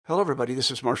Hello, everybody. This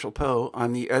is Marshall Poe.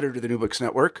 I'm the editor of the New Books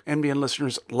Network. NBN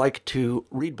listeners like to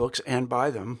read books and buy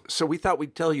them. So we thought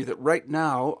we'd tell you that right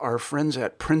now, our friends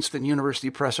at Princeton University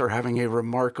Press are having a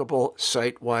remarkable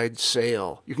site-wide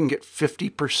sale. You can get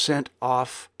 50%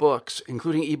 off books,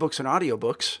 including ebooks and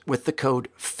audiobooks, with the code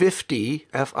 50,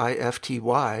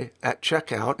 F-I-F-T-Y, at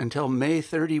checkout until May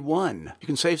 31. You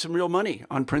can save some real money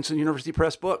on Princeton University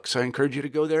Press books. I encourage you to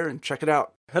go there and check it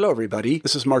out. Hello, everybody.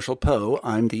 This is Marshall Poe.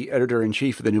 I'm the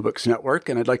editor-in-chief of the New Books Network,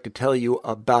 and I'd like to tell you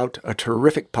about a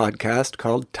terrific podcast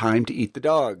called Time to Eat the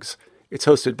Dogs. It's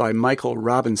hosted by Michael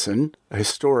Robinson, a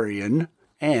historian,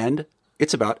 and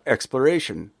it's about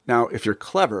exploration. Now, if you're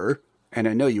clever, and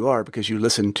I know you are because you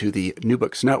listen to the New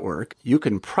Books Network, you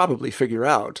can probably figure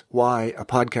out why a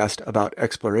podcast about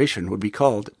exploration would be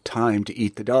called Time to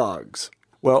Eat the Dogs.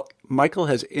 Well, Michael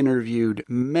has interviewed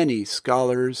many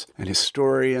scholars and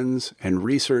historians and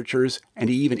researchers,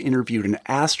 and he even interviewed an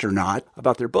astronaut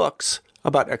about their books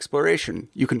about exploration.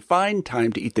 You can find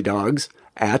Time to Eat the Dogs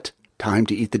at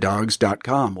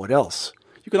timetoeatthedogs.com. What else?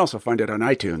 You can also find it on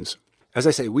iTunes. As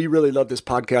I say, we really love this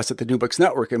podcast at the New Books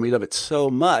Network, and we love it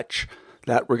so much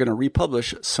that we're going to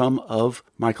republish some of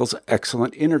Michael's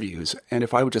excellent interviews. And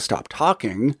if I would just stop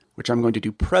talking, which I'm going to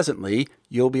do presently,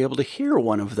 you'll be able to hear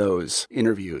one of those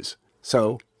interviews.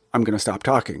 So I'm going to stop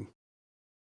talking.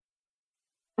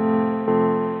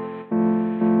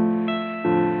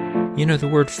 You know, the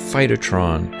word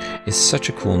phytotron is such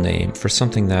a cool name for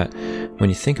something that, when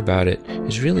you think about it,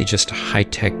 is really just a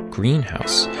high-tech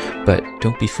greenhouse. But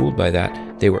don't be fooled by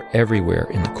that. They were everywhere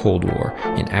in the Cold War,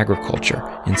 in agriculture,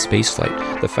 in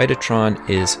spaceflight. The phytotron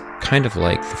is kind of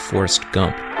like the Forrest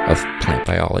Gump of plant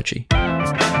biology.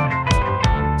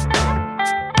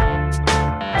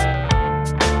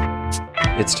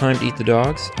 It's time to eat the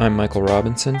dogs. I'm Michael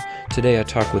Robinson. Today I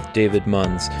talk with David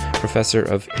Munns, professor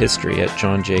of history at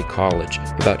John Jay College,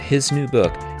 about his new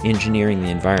book, Engineering the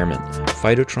Environment,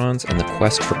 Phytotrons and the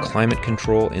Quest for Climate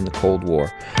Control in the Cold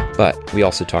War. But we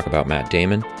also talk about Matt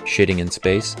Damon, shitting in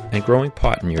space, and growing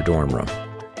pot in your dorm room.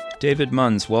 David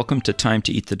Munns, welcome to Time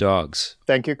to Eat the Dogs.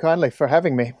 Thank you kindly for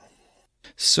having me.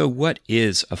 So what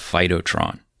is a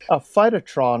phytotron? A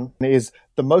phytotron is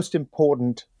the most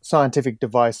important scientific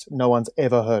device no one's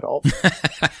ever heard of.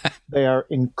 They are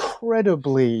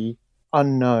incredibly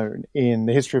unknown in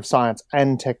the history of science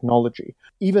and technology,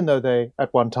 even though they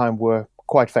at one time were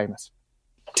quite famous.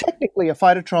 Technically, a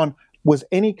phytotron was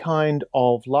any kind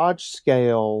of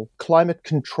large-scale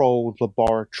climate-controlled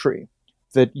laboratory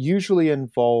that usually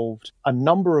involved a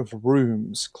number of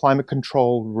rooms,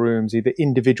 climate-controlled rooms, either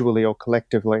individually or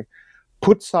collectively,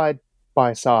 put side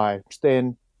by side,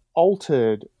 then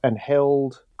altered and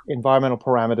held environmental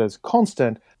parameters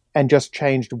constant and just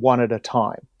changed one at a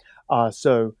time.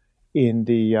 So in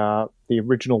the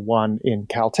original one in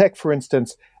Caltech, for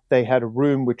instance, they had a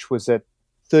room which was at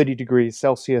 30 degrees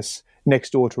Celsius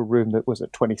next door to a room that was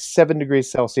at 27 degrees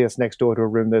Celsius, next door to a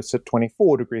room that's at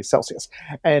 24 degrees Celsius.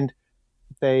 And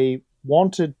they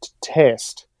wanted to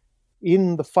test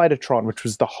in the phytotron, which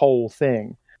was the whole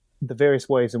thing, the various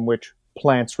ways in which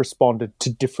plants responded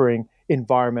to differing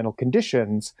environmental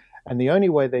conditions. And the only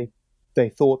way they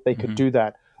thought they could do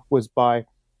that was by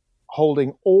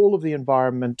holding all of the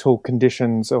environmental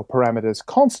conditions or parameters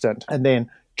constant and then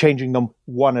changing them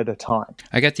one at a time.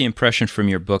 I got the impression from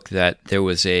your book that there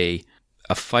was a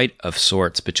fight of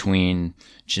sorts between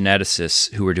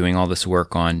geneticists who were doing all this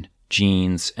work on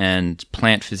genes and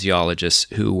plant physiologists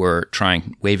who were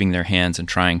waving their hands and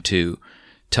trying to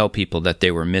tell people that they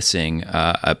were missing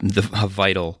a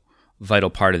vital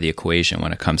part of the equation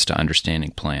when it comes to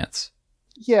understanding plants.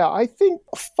 Yeah, I think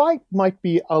fight might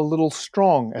be a little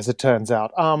strong, as it turns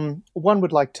out. One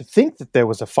would like to think that there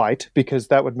was a fight, because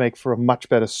that would make for a much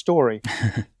better story.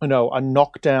 A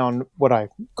knockdown, what I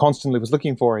constantly was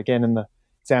looking for, again, in the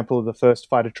example of the first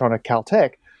phytotron at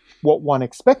Caltech, what one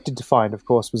expected to find, of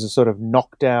course, was a sort of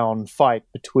knockdown fight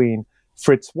between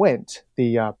Fritz Wendt,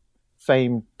 the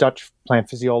famed Dutch plant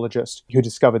physiologist who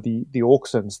discovered the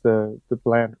auxins, the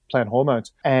plant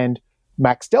hormones, and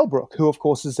Max Delbruck, who, of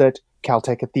course, is at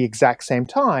Caltech at the exact same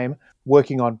time,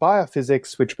 working on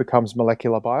biophysics, which becomes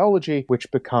molecular biology,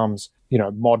 which becomes,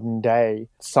 modern day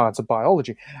science of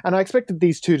biology. And I expected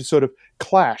these two to sort of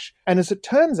clash. And as it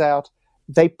turns out,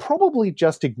 they probably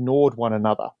just ignored one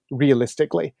another,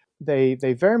 realistically. They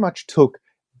very much took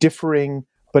differing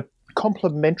but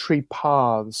complementary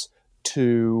paths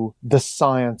to the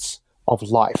science of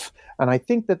life. And I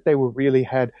think that they really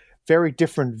had very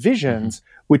different visions,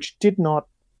 which did not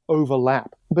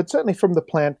overlap. But certainly from the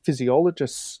plant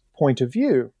physiologist's point of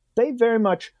view, they very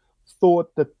much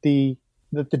thought that the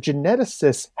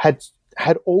geneticists had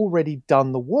had already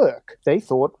done the work. They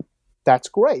thought, that's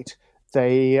great.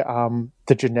 The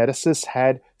geneticists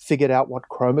had figured out what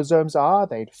chromosomes are.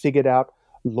 They'd figured out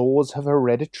laws of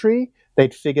heredity.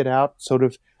 They'd figured out sort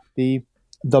of the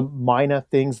minor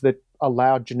things that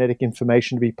allowed genetic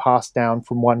information to be passed down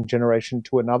from one generation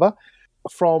to another.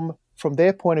 From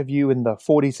their point of view in the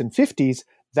 40s and 50s,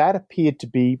 that appeared to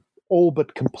be all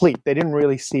but complete. They didn't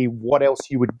really see what else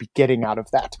you would be getting out of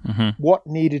that. Mm-hmm. What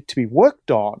needed to be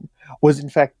worked on was, in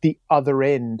fact, the other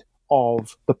end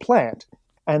of the plant.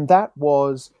 And that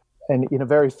was, and in a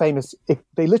very famous,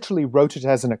 they literally wrote it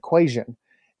as an equation,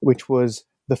 which was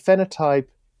the phenotype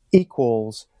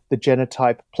equals the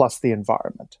genotype plus the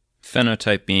environment.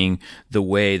 Phenotype being the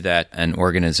way that an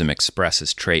organism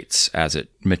expresses traits as it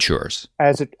matures.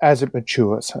 As it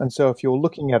matures. And so if you're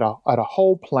looking at a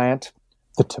whole plant,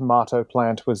 the tomato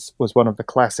plant was one of the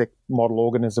classic model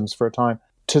organisms for a time,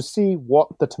 to see what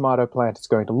the tomato plant is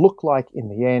going to look like in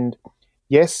the end.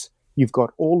 Yes, you've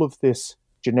got all of this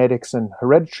genetics and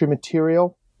hereditary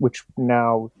material, which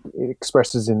now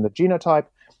expresses in the genotype,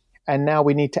 and now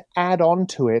we need to add on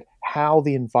to it how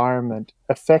the environment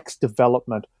affects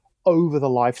development over the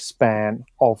lifespan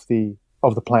of the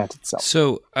plant itself.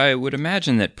 So I would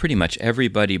imagine that pretty much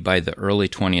everybody by the early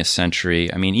 20th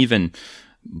century, I mean, even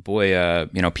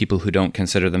people who don't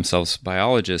consider themselves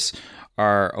biologists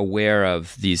are aware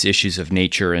of these issues of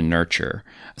nature and nurture.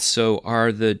 So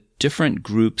are the different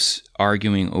groups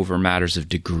arguing over matters of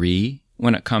degree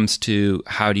when it comes to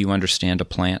how do you understand a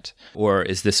plant? Or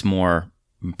is this more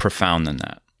profound than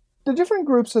that? The different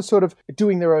groups are sort of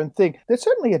doing their own thing. There's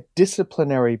certainly a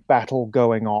disciplinary battle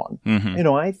going on.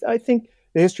 Mm-hmm. I think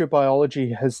the history of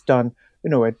biology has done,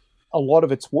 a lot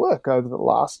of its work over the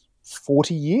last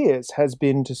 40 years has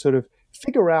been to sort of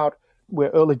figure out where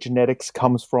early genetics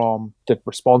comes from, the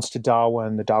response to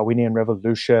Darwin, the Darwinian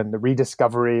revolution, the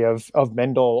rediscovery of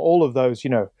Mendel, all of those,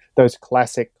 those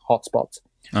classic hotspots.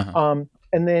 Uh-huh.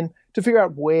 And then to figure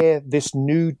out where this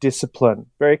new discipline,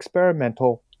 very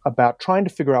experimental, about trying to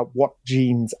figure out what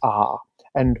genes are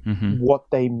and mm-hmm. what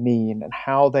they mean and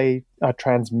how they are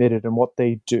transmitted and what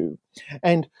they do.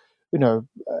 And,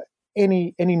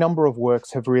 any number of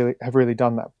works have really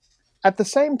done that. At the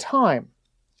same time,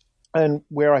 and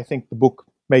where I think the book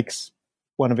makes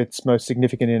one of its most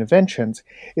significant interventions,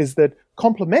 is that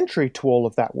complementary to all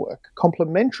of that work,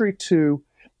 complementary to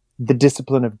the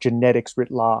discipline of genetics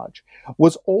writ large,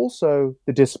 was also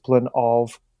the discipline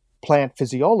of plant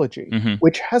physiology, mm-hmm.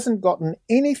 which hasn't gotten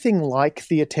anything like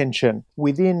the attention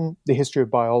within the history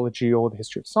of biology or the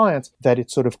history of science that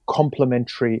its sort of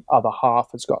complementary other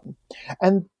half has gotten.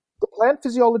 And the plant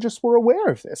physiologists were aware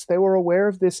of this. They were aware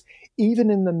of this even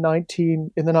in the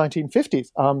 1950s.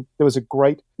 There was a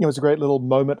great little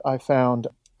moment I found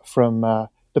from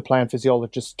the plant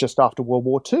physiologists just after World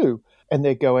War II, and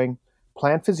they're going,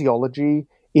 plant physiology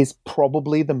is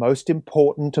probably the most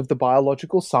important of the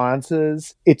biological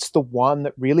sciences. It's the one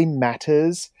that really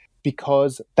matters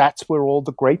because that's where all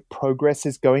the great progress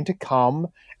is going to come,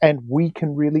 and we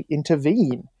can really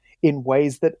intervene in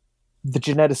ways that the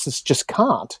geneticists just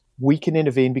can't. We can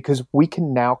intervene because we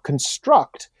can now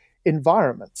construct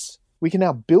environments. We can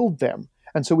now build them.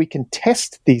 And so we can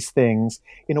test these things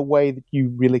in a way that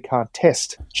you really can't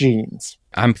test genes.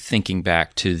 I'm thinking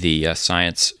back to the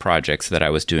science projects that I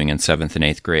was doing in 7th and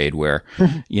 8th grade where,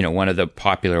 one of the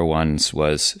popular ones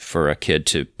was for a kid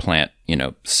to plant,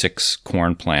 6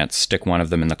 corn plants, stick one of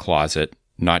them in the closet,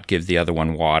 not give the other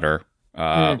one water,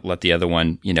 let the other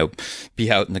one, be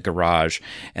out in the garage.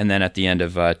 And then at the end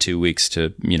of 2 weeks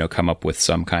to, come up with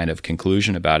some kind of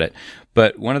conclusion about it.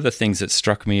 But one of the things that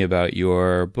struck me about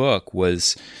your book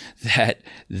was that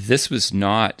this was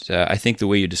not, I think the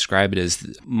way you describe it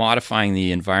is modifying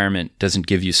the environment doesn't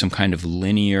give you some kind of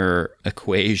linear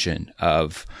equation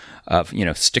of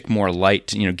stick more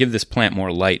light, give this plant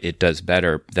more light, it does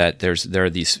better. That there are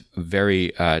these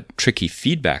very tricky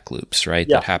feedback loops, right,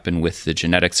 that happen with the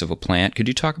genetics of a plant. Could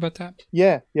you talk about that?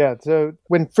 Yeah. So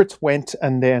when Fritz Wendt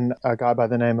and then a guy by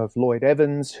the name of Lloyd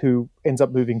Evans, who ends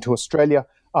up moving to Australia,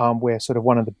 where sort of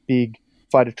one of the big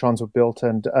phytotrons were built,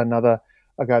 and a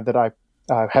guy that I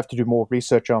have to do more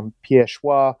research on, Pierre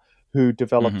Chouard, who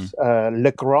developed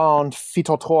Le Grand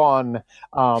Phytotron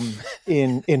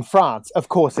in France. Of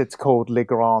course, it's called Le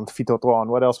Grand Phytotron.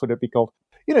 What else would it be called?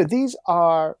 These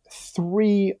are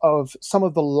 3 of some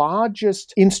of the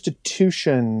largest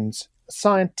institutions,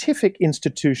 scientific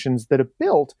institutions that are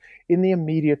built in the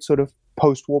immediate sort of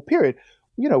post-war period.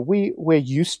 We're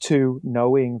used to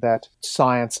knowing that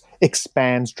science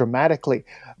expands dramatically,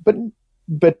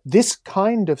 but this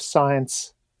kind of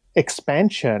science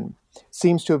expansion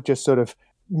seems to have just sort of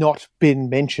not been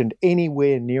mentioned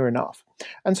anywhere near enough.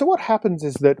 And so what happens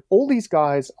is that all these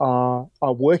guys are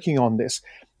working on this,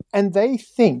 and they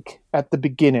think at the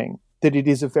beginning that it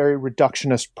is a very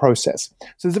reductionist process.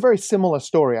 So there's a very similar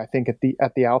story, I think, at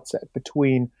the outset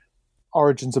between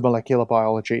origins of molecular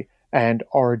biology and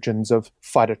origins of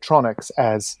phytotronics,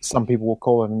 as some people will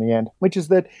call it in the end, which is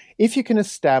that if you can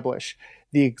establish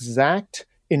the exact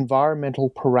environmental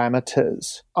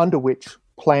parameters under which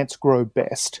plants grow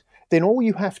best, then all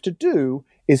you have to do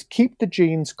is keep the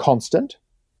genes constant,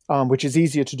 which is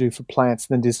easier to do for plants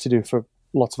than it is to do for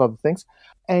lots of other things,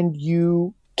 and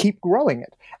you keep growing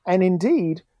it. And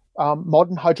indeed,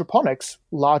 modern hydroponics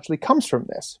largely comes from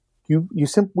this.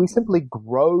 We simply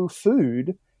grow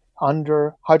food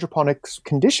under hydroponics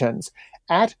conditions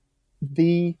at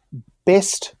the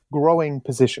best growing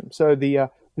position. So the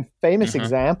famous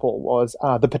example was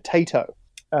the potato,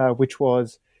 which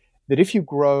was that if you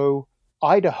grow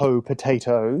Idaho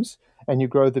potatoes and you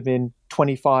grow them in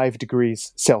 25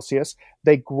 degrees Celsius,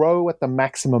 they grow at the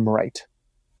maximum rate.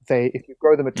 If you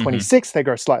grow them at 26, they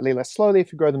grow slightly less slowly.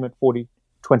 If you grow them at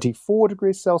 24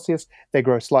 degrees Celsius, they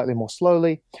grow slightly more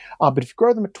slowly. But if you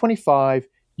grow them at 25,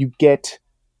 you get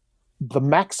the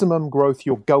maximum growth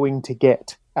you're going to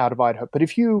get out of Idaho. But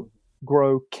if you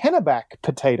grow Kennebec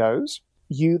potatoes,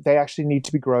 they actually need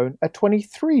to be grown at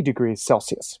 23 degrees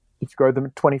Celsius. If you grow them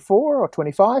at 24 or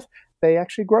 25, they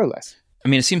actually grow less. I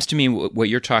mean, it seems to me what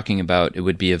you're talking about, it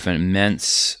would be of an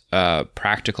immense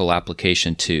practical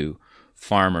application to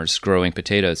farmers growing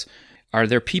potatoes. Are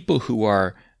there people who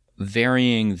are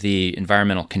varying the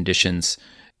environmental conditions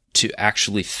to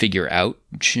actually figure out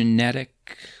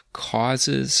genetic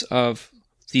causes of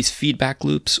these feedback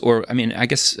loops? Or, I mean, I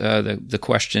guess the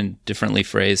question differently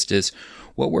phrased is,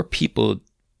 what were people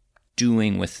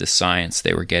doing with the science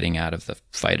they were getting out of the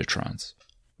phytotrons?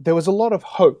 There was a lot of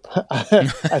hope,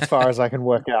 as far as I can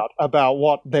work out, about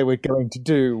what they were going to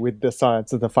do with the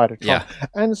science of the phytotron. Yeah.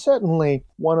 And certainly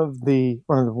one of the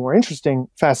more interesting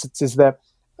facets is that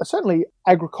certainly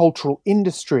agricultural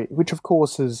industry, which of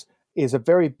course is a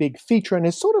very big feature and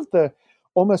is sort of the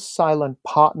almost silent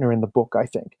partner in the book, I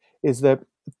think, is that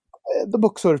the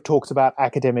book sort of talks about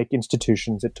academic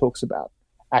institutions. It talks about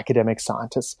academic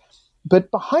scientists. But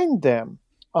behind them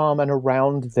and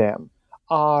around them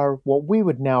are what we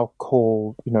would now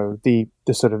call, the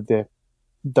sort of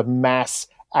the mass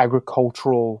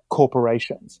agricultural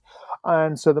corporations.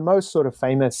 And so the most sort of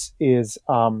famous is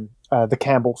the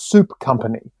Campbell Soup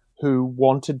Company, who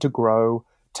wanted to grow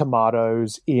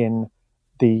tomatoes in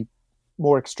the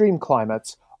more extreme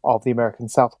climates of the American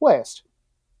Southwest.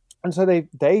 And so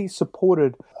they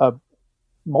supported a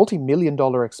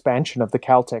multi-million-dollar expansion of the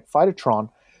Caltech Phytotron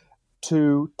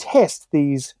to test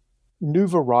these new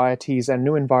varieties and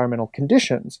new environmental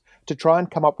conditions to try and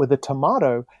come up with a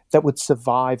tomato that would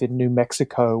survive in New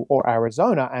Mexico or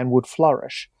Arizona and would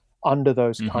flourish under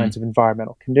those kinds of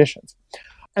environmental conditions.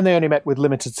 And they only met with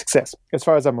limited success. As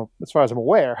far as I'm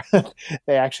aware,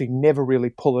 they actually never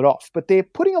really pull it off. But they're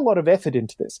putting a lot of effort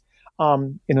into this.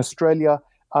 In Australia,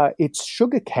 it's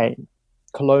sugarcane.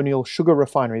 Colonial Sugar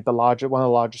Refinery, one of the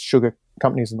largest sugar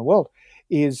companies in the world,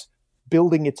 is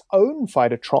building its own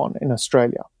phytotron in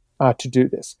Australia to do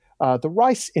this. The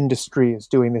rice industry is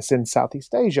doing this in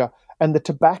Southeast Asia, and the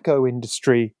tobacco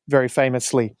industry, very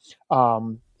famously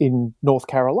in North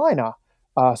Carolina,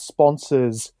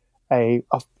 sponsors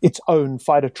its own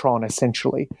phytotron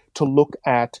essentially to look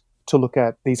at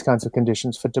these kinds of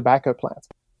conditions for tobacco plants.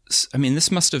 I mean,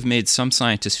 this must have made some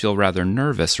scientists feel rather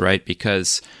nervous, right?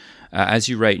 Because as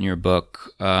you write in your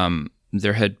book,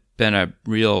 there had been a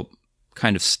real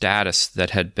kind of status that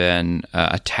had been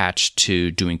attached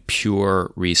to doing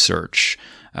pure research,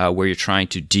 where you're trying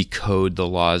to decode the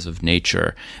laws of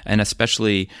nature. And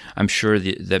especially, I'm sure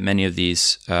that many of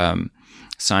these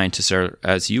scientists are,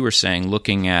 as you were saying,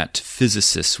 looking at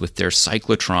physicists with their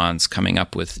cyclotrons coming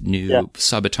up with new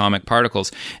subatomic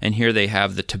particles. And here they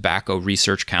have the Tobacco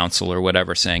Research Council or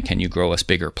whatever saying, can you grow us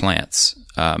bigger plants?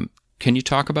 Can you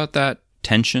talk about that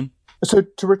tension? So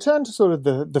to return to sort of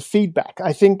the feedback,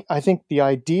 I think the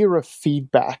idea of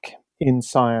feedback in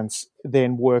science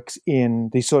then works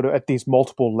in at these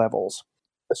multiple levels.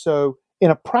 So in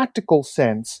a practical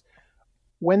sense,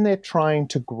 when they're trying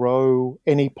to grow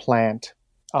any plant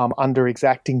under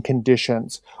exacting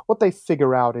conditions, what they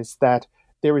figure out is that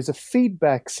there is a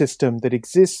feedback system that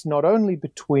exists not only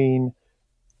between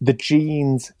the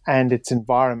genes and its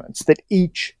environments, that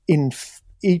each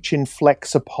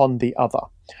inflects upon the other,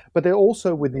 but they're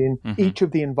also within each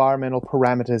of the environmental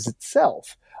parameters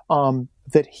itself,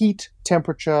 that heat,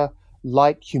 temperature,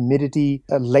 light, humidity,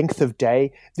 length of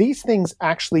day, these things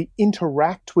actually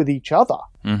interact with each other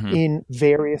in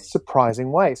various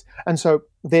surprising ways. And so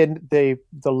then the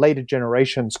later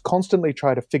generations constantly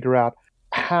try to figure out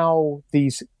how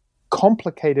these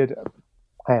complicated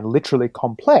and literally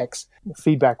complex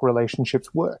feedback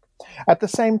relationships work. At the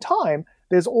same time,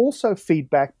 there's also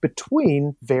feedback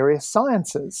between various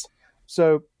sciences.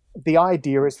 So the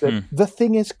idea is that the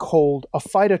thing is called a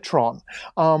phytotron.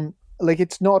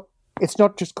 It's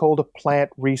not just called a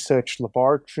plant research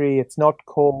laboratory. It's not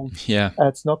called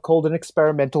an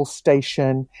experimental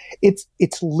station. It's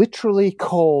literally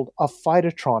called a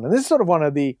phytotron. And this is sort of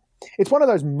it's one of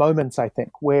those moments, I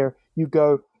think, where you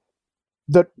go,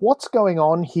 that what's going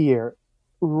on here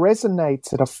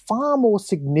resonates at a far more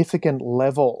significant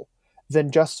level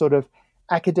than just sort of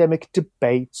academic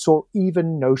debates or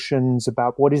even notions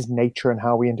about what is nature and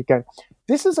how we integrate.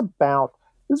 This is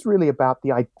really about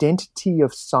the identity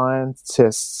of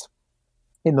scientists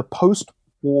in the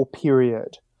post-war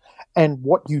period and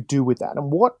what you do with that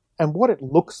and what it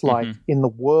looks like in the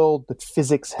world that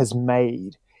physics has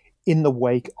made in the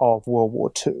wake of World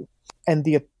War II. And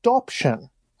the adoption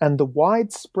and the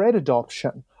widespread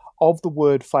adoption of the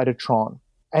word phytotron,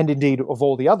 and indeed of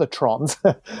all the other trons,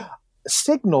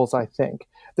 signals, I think,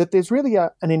 that there's really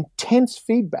an intense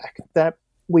feedback that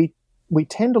we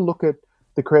tend to look at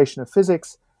the creation of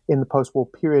physics in the post-war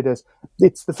period as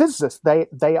it's the physicists.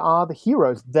 They are the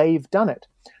heroes. They've done it.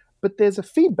 But there's a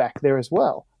feedback there as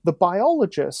well. The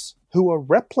biologists who are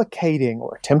replicating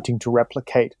or attempting to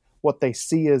replicate what they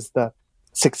see as the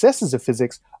successes of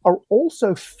physics are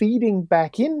also feeding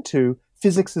back into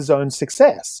physics' own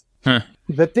success.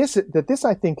 That this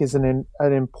I think is an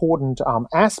important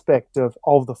aspect of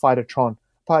the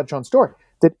phytotron story,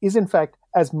 that is in fact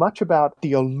as much about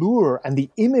the allure and the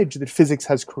image that physics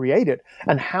has created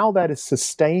and how that is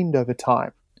sustained over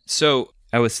time. So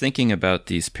I was thinking about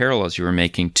these parallels you were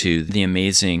making to the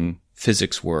amazing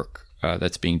physics work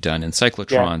that's being done in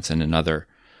cyclotrons and in other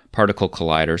particle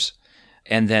colliders.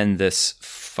 And then this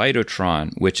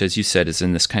phytotron, which, as you said, is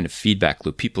in this kind of feedback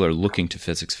loop. People are looking to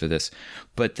physics for this,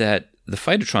 but that the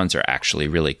phytotrons are actually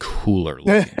really cooler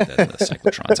looking than the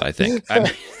cyclotrons, I think. I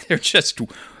mean,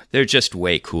 they're just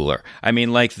way cooler. I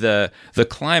mean, like the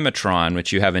climatron,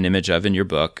 which you have an image of in your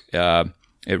book,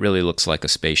 it really looks like a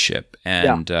spaceship,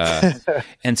 and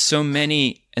and so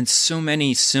many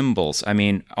symbols. I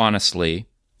mean, honestly,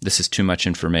 this is too much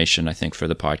information, I think, for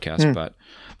the podcast, but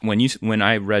when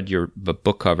I read your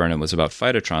book cover and it was about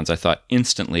phytotrons, I thought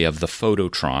instantly of the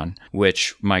phototron,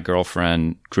 which my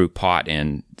girlfriend grew pot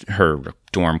in her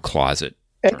dorm closet.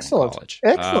 Excellent.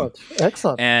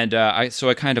 Excellent. And so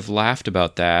I kind of laughed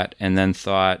about that, and then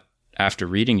thought, after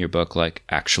reading your book, like,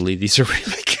 actually, these are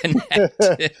really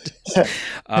connected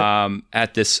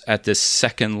at this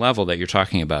second level that you're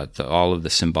talking about, all of the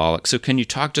symbolic. So can you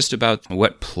talk just about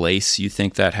what place you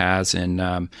think that has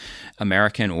in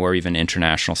American or even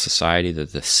international society,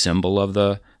 the symbol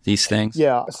of these things?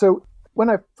 Yeah. So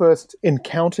when I first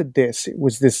encountered this, it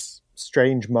was this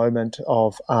strange moment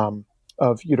of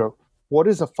what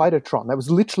is a phytotron? That was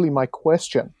literally my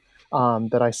question.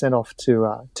 That I sent off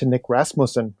to Nick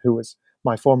Rasmussen, who was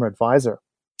my former advisor,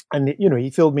 and he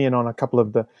filled me in on a couple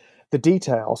of the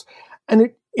details,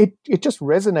 and it just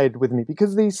resonated with me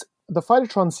because the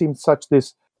phytotron seemed such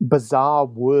this bizarre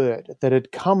word that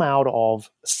had come out of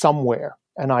somewhere,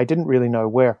 and I didn't really know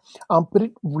where, but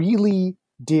it really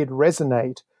did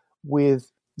resonate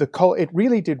with the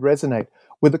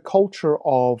culture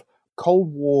of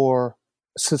Cold War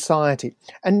society,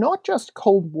 and not just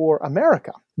Cold War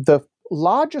America. The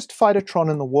largest phytotron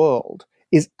in the world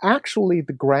is actually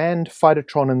the Grand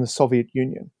Phytotron in the Soviet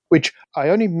Union, which I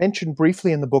only mentioned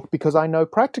briefly in the book because I know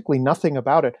practically nothing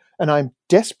about it, and I'm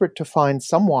desperate to find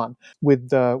someone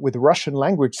with Russian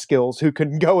language skills who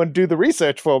can go and do the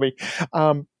research for me.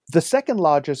 The second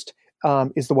largest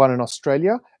is the one in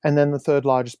Australia, and then the third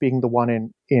largest being the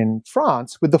one in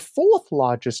France, with the fourth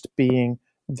largest being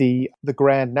the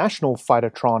Grand National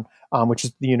Phytotron, which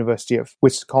is the University of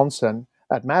Wisconsin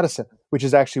at Madison, which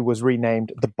was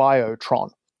renamed the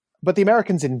Biotron. But the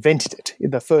Americans invented it.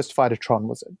 The first phytotron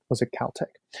was at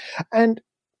Caltech. And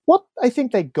what I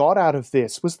think they got out of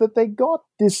this was that they got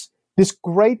this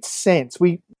great sense.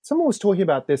 Someone was talking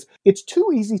about this. It's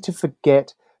too easy to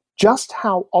forget just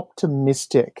how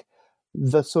optimistic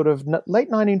the sort of late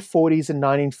 1940s and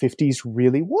 1950s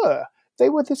really were. They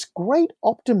were this great,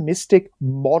 optimistic,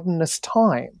 modernist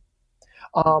time.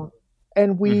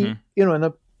 And we,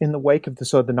 in the wake of the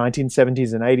sort of the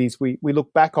 1970s and 80s, we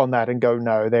look back on that and go,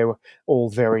 no, they were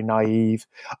all very naive.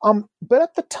 But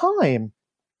at the time,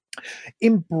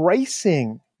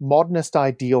 embracing modernist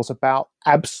ideals about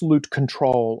absolute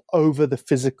control over the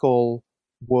physical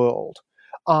world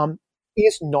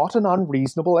is not an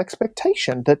unreasonable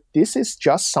expectation, that this is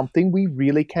just something we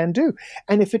really can do.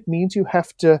 And if it means you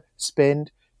have to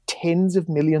spend tens of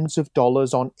millions of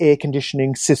dollars on air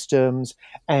conditioning systems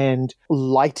and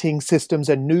lighting systems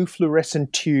and new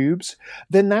fluorescent tubes,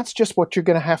 then that's just what you're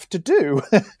going to have to do.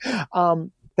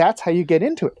 That's how you get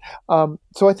into it.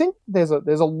 So I think there's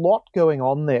a lot going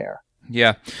on there.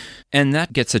 Yeah, and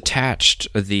that gets attached,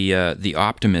 the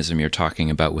optimism you're talking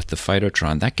about with the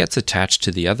Phytotron, that gets attached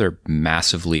to the other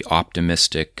massively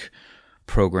optimistic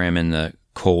program in the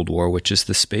Cold War, which is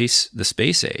the space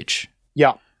age.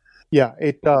 Yeah,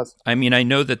 it does. I mean, I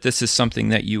know that this is something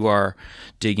that you are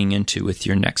digging into with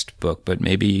your next book, but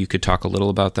maybe you could talk a little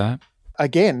about that.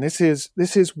 Again, this is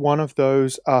one of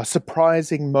those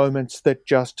surprising moments that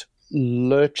just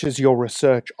lurches your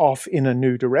research off in a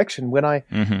new direction. When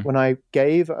I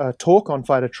gave a talk on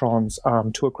Phytotrons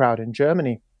to a crowd in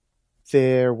Germany,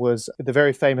 there was the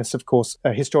very famous, of course,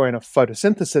 historian of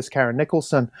photosynthesis, Karen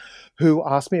Nicholson, who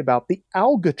asked me about the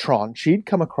algatron. She'd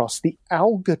come across the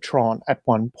algatron at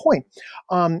one point.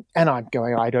 And I'm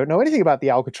going, I don't know anything about the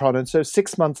algatron. And so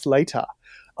 6 months later,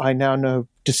 I now know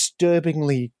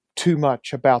disturbingly too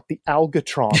much about the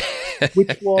algatron,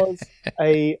 which was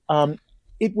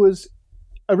it was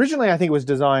originally, I think it was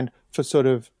designed for sort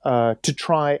of to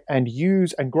try and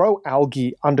use and grow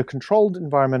algae under controlled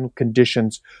environmental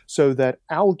conditions so that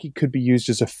algae could be used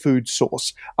as a food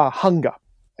source. Hunger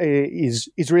is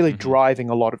really driving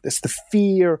a lot of this. The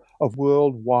fear of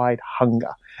worldwide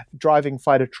hunger, driving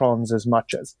phytotrons as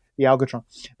much as the algatron.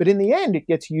 But in the end, it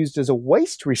gets used as a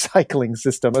waste recycling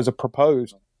system, as a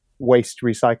proposed waste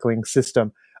recycling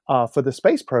system for the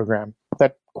space program,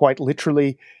 that quite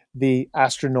literally the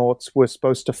astronauts were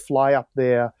supposed to fly up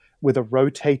there with a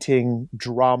rotating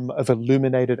drum of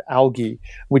illuminated algae,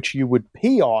 which you would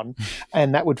pee on,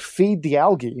 and that would feed the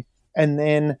algae. And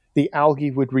then the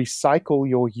algae would recycle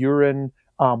your urine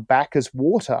back as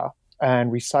water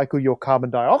and recycle your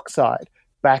carbon dioxide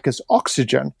back as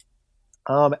oxygen.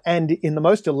 And in the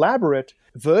most elaborate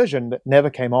version that never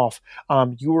came off,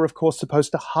 you were, of course,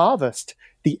 supposed to harvest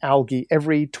the algae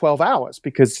every 12 hours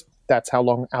because that's how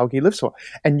long algae lives for.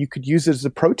 And you could use it as a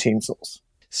protein source.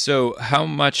 So how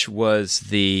much was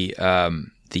the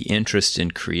interest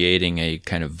in creating a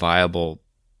kind of viable,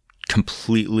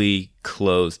 completely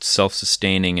closed,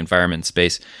 self-sustaining environment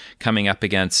space coming up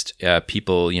against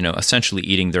people, essentially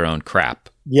eating their own crap?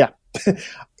 Yeah,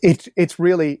 it's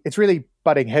really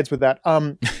butting heads with that.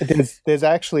 There's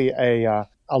actually a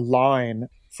line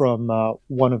from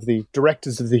one of the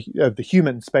directors of the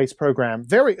human space program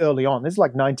very early on. This is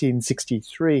like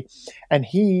 1963, and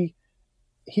he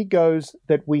goes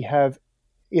that we have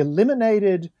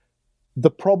eliminated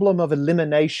the problem of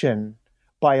elimination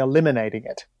by eliminating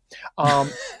it.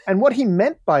 And what he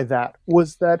meant by that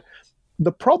was that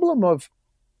the problem of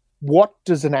what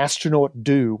does an astronaut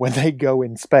do when they go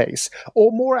in space?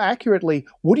 Or more accurately,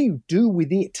 what do you do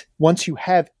with it once you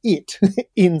have it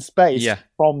in space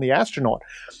from the astronaut?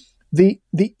 The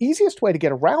easiest way to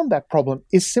get around that problem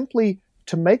is simply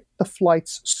to make the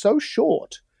flights so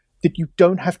short that you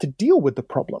don't have to deal with the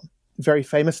problem. Very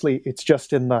famously, it's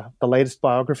just in the latest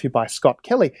biography by Scott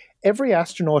Kelly, every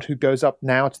astronaut who goes up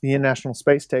now to the International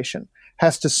Space Station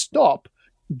has to stop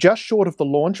just short of the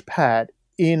launch pad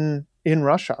in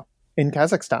Russia, in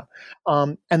Kazakhstan.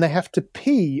 And they have to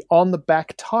pee on the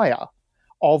back tire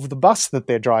of the bus that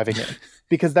they're driving in,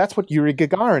 because that's what Yuri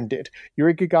Gagarin did.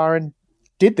 Yuri Gagarin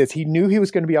did this. He knew he was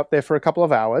going to be up there for a couple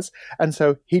of hours, and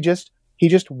so he just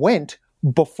went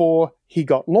before he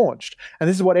got launched. And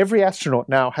this is what every astronaut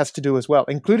now has to do as well,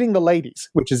 including the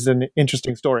ladies, which is an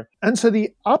interesting story. And so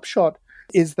the upshot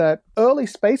is that early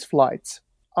space flights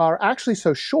are actually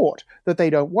so short that they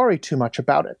don't worry too much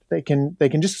about it. They can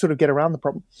just sort of get around the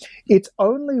problem. It's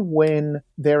only when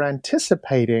they're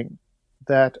anticipating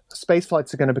that space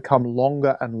flights are going to become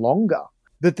longer and longer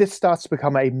that this starts to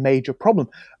become a major problem.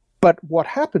 But what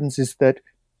happens is that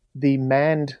the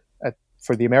manned,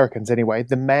 for the Americans anyway,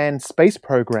 the manned space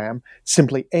program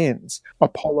simply ends.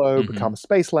 Apollo becomes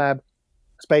Space Lab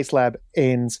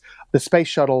ends, the space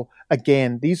shuttle,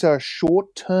 again, these are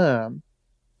short-term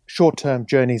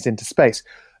journeys into space.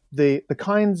 The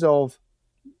kinds of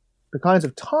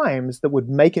times that would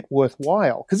make it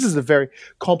worthwhile, because this is a very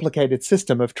complicated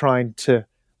system of trying to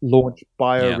launch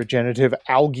bioregenerative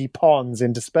algae ponds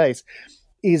into space,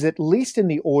 is at least in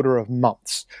the order of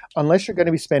months. Unless you're going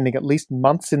to be spending at least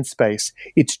months in space,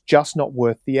 it's just not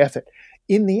worth the effort.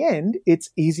 In the end,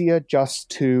 it's easier just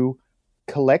to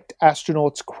collect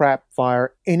astronauts' crap via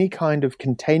any kind of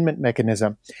containment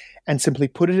mechanism and simply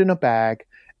put it in a bag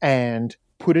and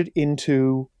put it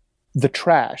into the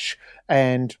trash.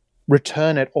 And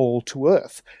return it all to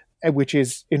Earth, which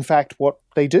is, in fact, what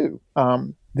they do.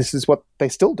 This is what they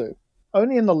still do.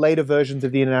 Only in the later versions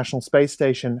of the International Space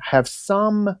Station have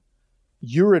some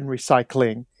urine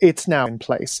recycling. It's now in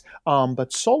place.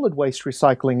 But solid waste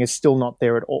recycling is still not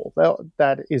there at all.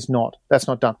 That's not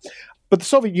done. But the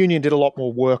Soviet Union did a lot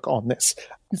more work on this.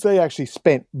 They actually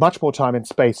spent much more time in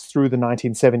space through the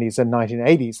 1970s and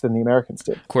 1980s than the Americans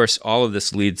did. Of course, all of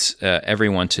this leads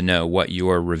everyone to know what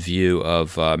your review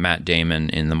of Matt Damon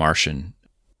in The Martian.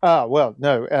 Well,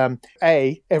 no.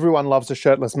 Everyone loves a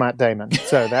shirtless Matt Damon,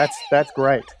 so that's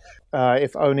great.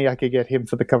 If only I could get him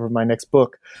for the cover of my next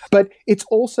book. But it's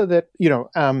also that,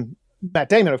 Matt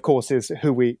Damon, of course, is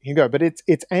who we can go, but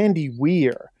it's Andy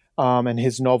Weir and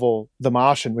his novel The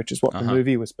Martian, which is what the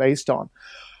movie was based on,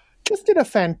 just did a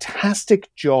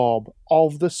fantastic job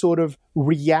of the sort of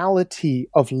reality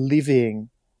of living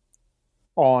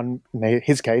on, in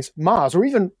his case, Mars, or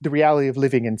even the reality of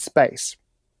living in space.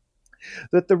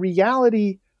 That the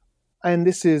reality, and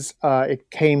this is, it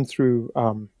came through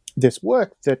this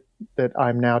work that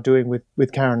I'm now doing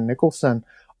with Karen Nicholson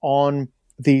on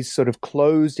these sort of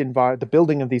the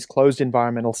building of these closed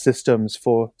environmental systems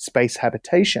for space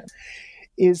habitation,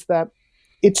 is that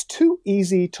it's too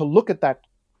easy to look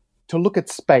at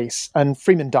space. And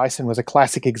Freeman Dyson was a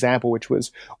classic example, which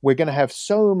was, we're going to have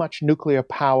so much nuclear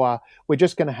power, we're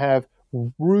just going to have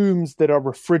rooms that are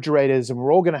refrigerators, and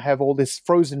we're all going to have all this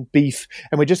frozen beef,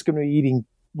 and we're just going to be eating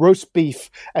roast beef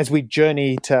as we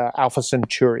journey to Alpha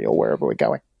Centauri or wherever we're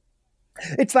going.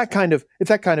 It's that kind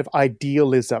of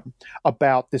idealism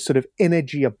about this sort of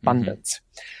energy abundance.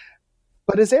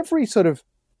 But as every sort of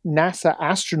NASA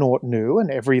astronaut knew,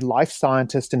 and every life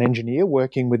scientist and engineer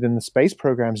working within the space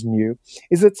programs knew,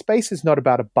 is that space is not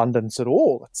about abundance at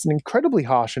all. It's an incredibly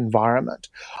harsh environment.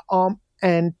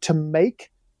 And to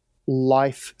make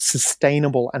life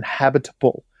sustainable and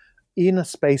habitable in a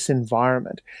space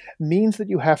environment means that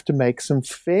you have to make some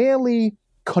fairly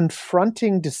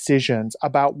confronting decisions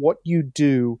about what you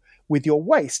do with your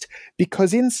waste.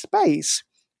 Because in space,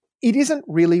 it isn't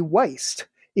really waste.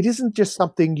 It isn't just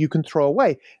something you can throw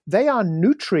away. They are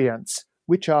nutrients,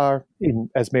 which are,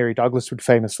 as Mary Douglas would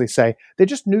famously say, they're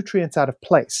just nutrients out of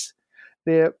place.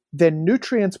 They're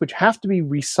nutrients which have to be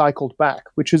recycled back,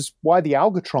 which is why the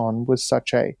Algatron was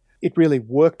it really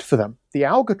worked for them. The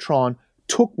Algatron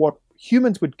took what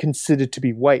humans would consider to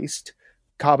be waste,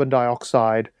 carbon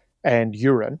dioxide and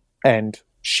urine and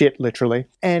shit, literally.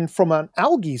 And from an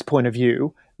algae's point of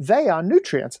view, they are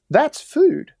nutrients. That's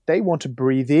food. They want to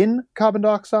breathe in carbon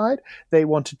dioxide. They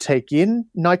want to take in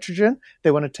nitrogen.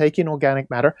 They want to take in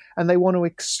organic matter. And they want to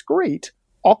excrete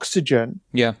oxygen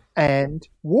and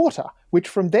water, which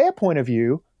from their point of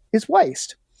view is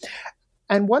waste.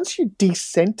 And once you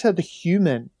decenter the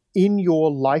human in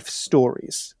your life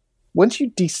stories, once you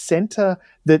decenter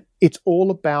that it's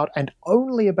all about and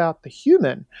only about the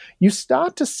human, you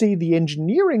start to see the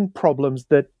engineering problems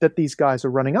that these guys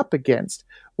are running up against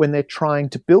when they're trying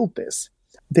to build this.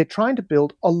 They're trying to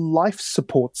build a life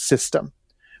support system,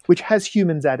 which has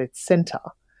humans at its center,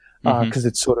 because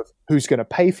it's sort of who's going to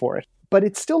pay for it. But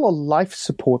it's still a life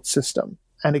support system.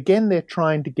 And again, they're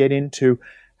trying to get into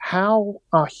how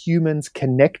are humans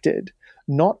connected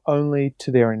not only to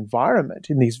their environment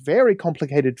in these very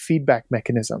complicated feedback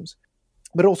mechanisms,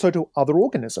 but also to other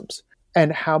organisms.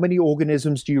 And how many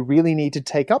organisms do you really need to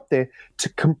take up there to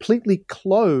completely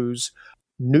close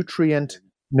nutrient,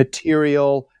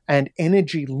 material, and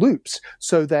energy loops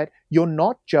so that you're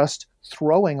not just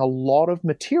throwing a lot of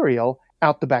material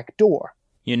out the back door?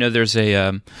 There's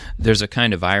a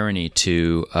kind of irony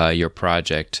to your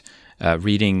project.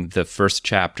 Reading the first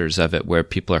chapters of it, where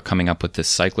people are coming up with this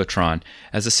cyclotron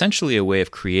as essentially a way of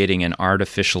creating an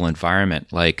artificial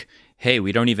environment. Like, hey,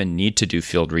 we don't even need to do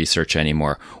field research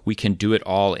anymore. We can do it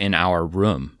all in our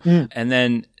room. And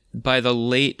then by the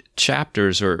late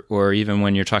chapters, or even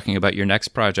when you're talking about your next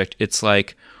project, it's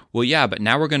like, well, yeah, but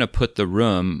now we're going to put the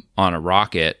room on a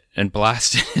rocket and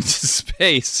blast it into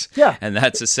space. Yeah. And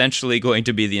that's essentially going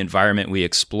to be the environment we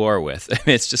explore with. I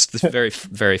mean, it's just very,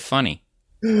 very funny.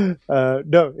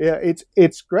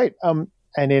 It's great. And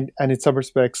in some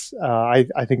respects, I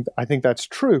think that's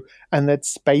true. And that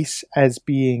space as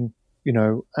being,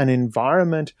 an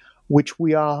environment which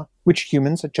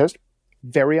humans are just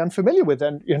very unfamiliar with.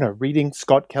 And, reading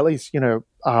Scott Kelly's,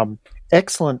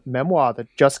 excellent memoir that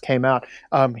just came out.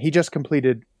 He just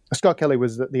completed, Scott Kelly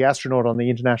was the astronaut on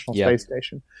the International Space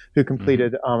Station who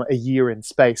completed a year in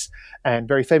space, and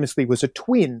very famously was a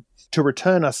twin to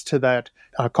return us to that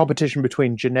competition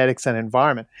between genetics and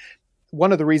environment.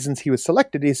 One of the reasons he was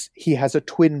selected is he has a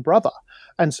twin brother.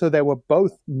 And so they were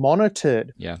both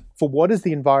monitored for what is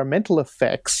the environmental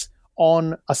effects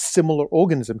on a similar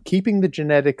organism, keeping the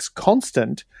genetics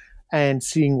constant and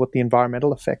seeing what the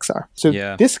environmental effects are. So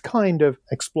this kind of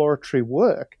exploratory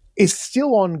work is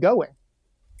still ongoing.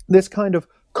 This kind of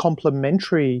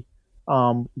complementary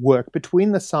work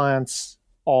between the science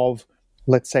of,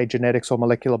 let's say, genetics or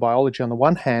molecular biology on the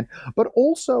one hand, but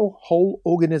also whole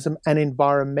organism and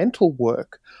environmental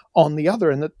work on the other,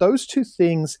 and that those two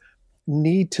things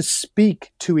need to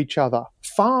speak to each other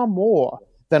far more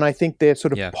than I think they're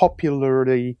sort of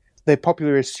popularly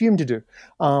assumed to do.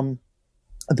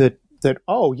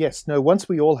 Once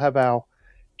we all have our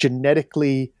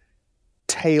genetically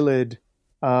tailored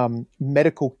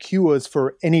medical cures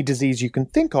for any disease you can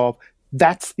think of,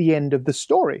 that's the end of the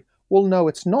story. Well, no,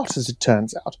 it's not, as it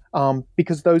turns out,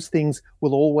 because those things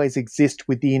will always exist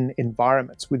within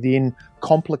environments, within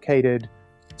complicated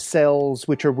cells,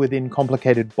 which are within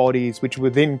complicated bodies, which are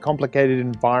within complicated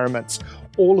environments,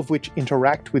 all of which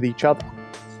interact with each other.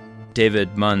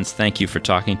 David Munns, thank you for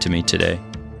talking to me today.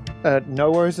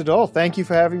 No worries at all. Thank you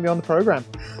for having me on the program.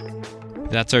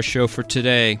 That's our show for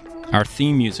today. Our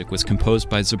theme music was composed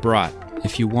by Zabrat.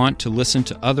 If you want to listen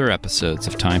to other episodes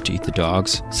of Time to Eat the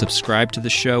Dogs, subscribe to the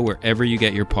show wherever you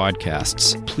get your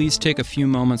podcasts. Please take a few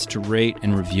moments to rate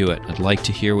and review it. I'd like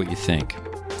to hear what you think.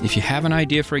 If you have an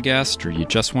idea for a guest or you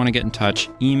just want to get in touch,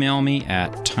 email me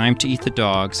at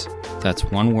timetoeatthedogs, that's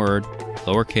one word,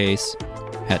 lowercase,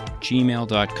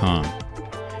 @gmail.com.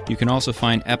 You can also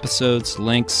find episodes,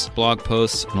 links, blog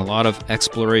posts, and a lot of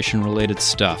exploration-related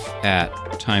stuff at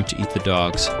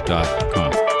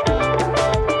timetoeatthedogs.com.